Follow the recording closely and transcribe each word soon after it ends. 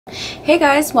Hey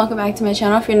guys, welcome back to my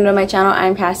channel. If you're new to my channel,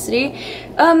 I'm Cassidy.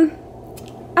 I'm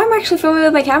actually filming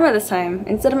with my camera this time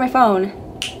instead of my phone,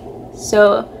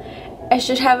 so I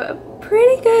should have a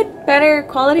pretty good, better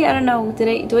quality. I don't know, do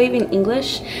I even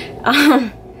English?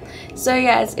 So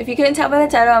yes, if you couldn't tell by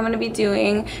the title, I'm going to be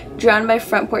doing Drowned by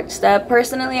Front Porch Step.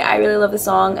 Personally, I really love the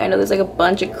song. I know there's like a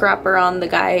bunch of crap around the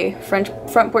guy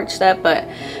Front Porch Step, but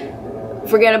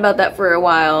forget about that for a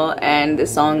while, and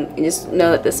this song, just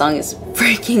know that this song is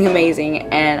freaking amazing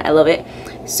and I love it.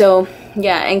 So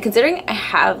yeah, and considering I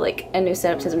have like a new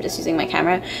setup since I'm just using my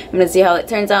camera, I'm gonna see how it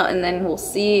turns out and then we'll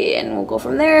see and we'll go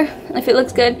from there if it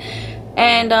looks good.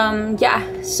 And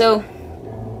yeah, so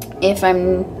if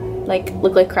I'm like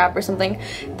look like crap or something,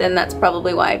 then that's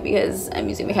probably why, because I'm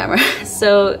using my camera.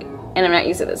 So, and I'm not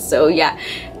used to this, so yeah.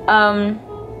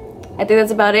 I think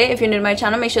that's about it. If you're new to my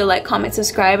channel, make sure to like, comment,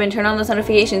 subscribe, and turn on those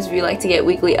notifications if you like to get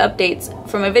weekly updates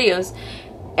for my videos.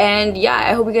 And yeah,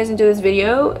 I hope you guys enjoy this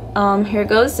video. Here it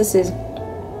goes. This is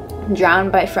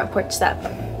Drowned by Front Porch Step.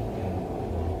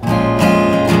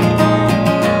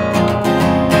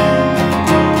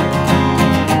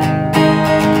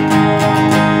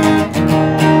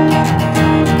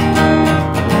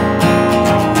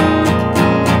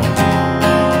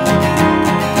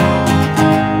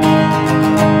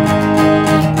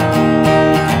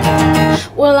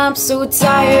 Well, I'm so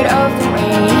tired of the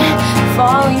rain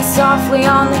falling softly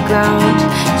on the ground,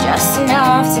 just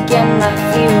enough to get my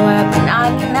feet wet, but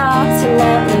not enough to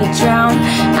let me drown.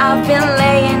 I've been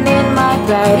laying in my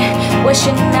bed,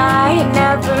 wishing I had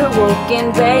never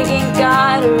woken, begging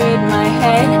God to rid my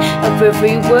head of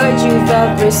every word you've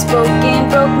ever spoken.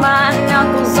 Broke my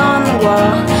knuckles on the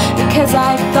wall because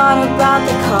I thought about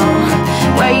the call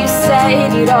where you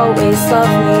said you'd always love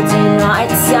me. Do not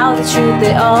tell the truth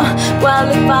at all. Well,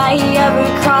 if I ever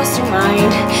cross your mind,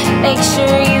 make sure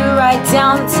you write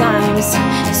down the times,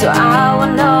 so I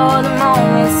will know the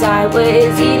moments I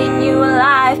was eating you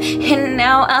alive. And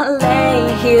now I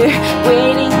lay here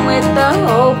waiting with the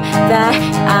hope that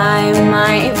I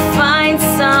might find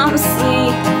some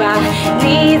sleep. I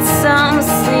need some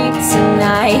sleep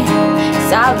tonight,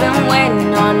 'cause I've been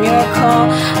waiting on your call.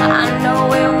 I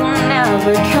know it will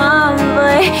never come,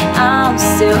 but I'm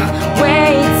still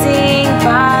waiting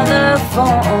by the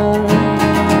phone.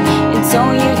 And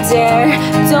don't you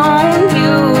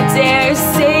dare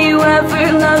say you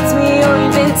ever loved me, or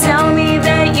even tell me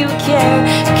that you care,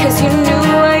 'cause you knew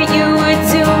what you were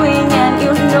doing and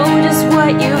you know just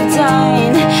what you've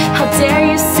done. How dare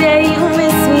you say you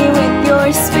miss me with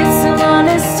your spit still on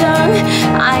his tongue.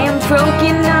 I am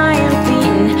broken, I am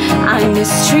beaten, I'm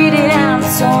mistreated and I'm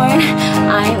torn.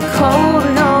 I am cold,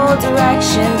 no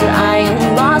direction, but I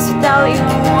am lost without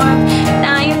your warmth. And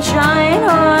I am trying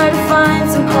hard to find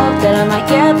some hope that I might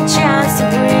get the chance to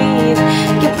breathe.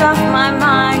 Get off my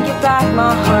mind, get back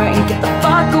my heart, and get the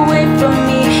fuck away from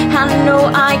me. I know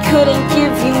I couldn't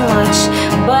give you much,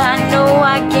 but I know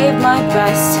I gave my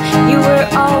best. You were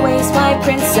always my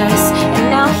princess, and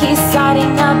now he's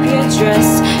siding up your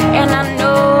dress. And I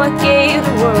know I gave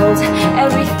the world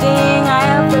everything I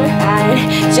ever had.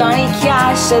 Johnny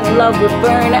Cash said love would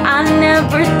burn, I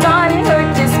never thought it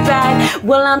hurt this bad.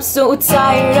 Well, I'm so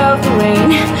tired of the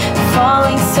rain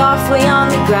falling softly on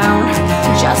the ground,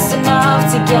 just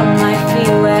enough to get my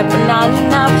feet wet, but not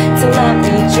enough to let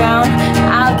me drown.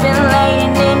 I've been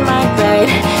laying in my bed,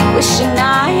 wishing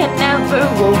I had never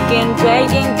woken,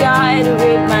 begging God to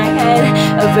rid my head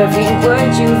of every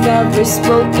word you've ever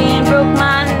spoken. Broke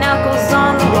my knuckles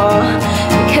on the wall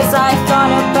because I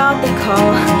thought about the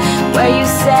call where you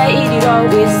said you'd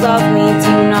always love me.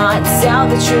 Do not tell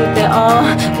the truth at all.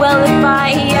 Well, if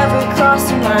I ever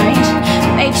cross your mind,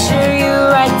 make sure you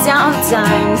write down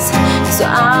times, so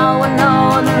I will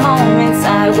know the moments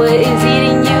I was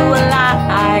eating you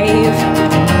alive.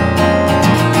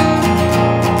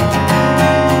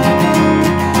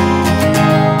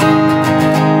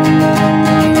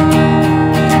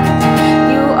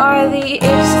 You are the itch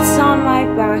that's on my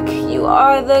back, you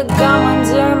are the gum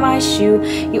under my shoe,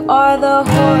 you are the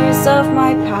horrors of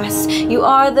my past, you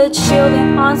are the chill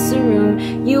that haunts the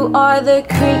room, you are the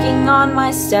creaking on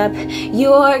my step,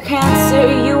 you are cancer,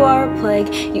 you are a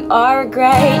plague, you are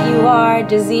regret, you are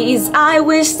disease. I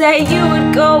wish that you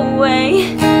would go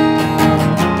away.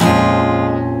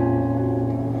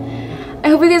 I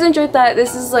hope you guys enjoyed that.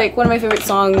 This is like one of my favorite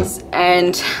songs,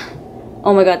 and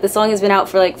oh my god, this song has been out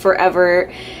for like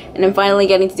forever, and I'm finally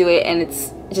getting to do it, and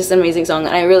it's just an amazing song,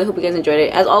 and I really hope you guys enjoyed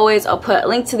it. As always, I'll put a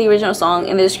link to the original song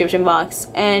in the description box.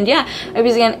 And yeah, I hope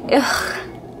you guys again.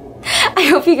 I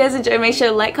hope you guys enjoyed. Make sure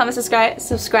to like, comment,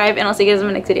 subscribe, and I'll see you guys in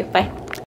my next video. Bye.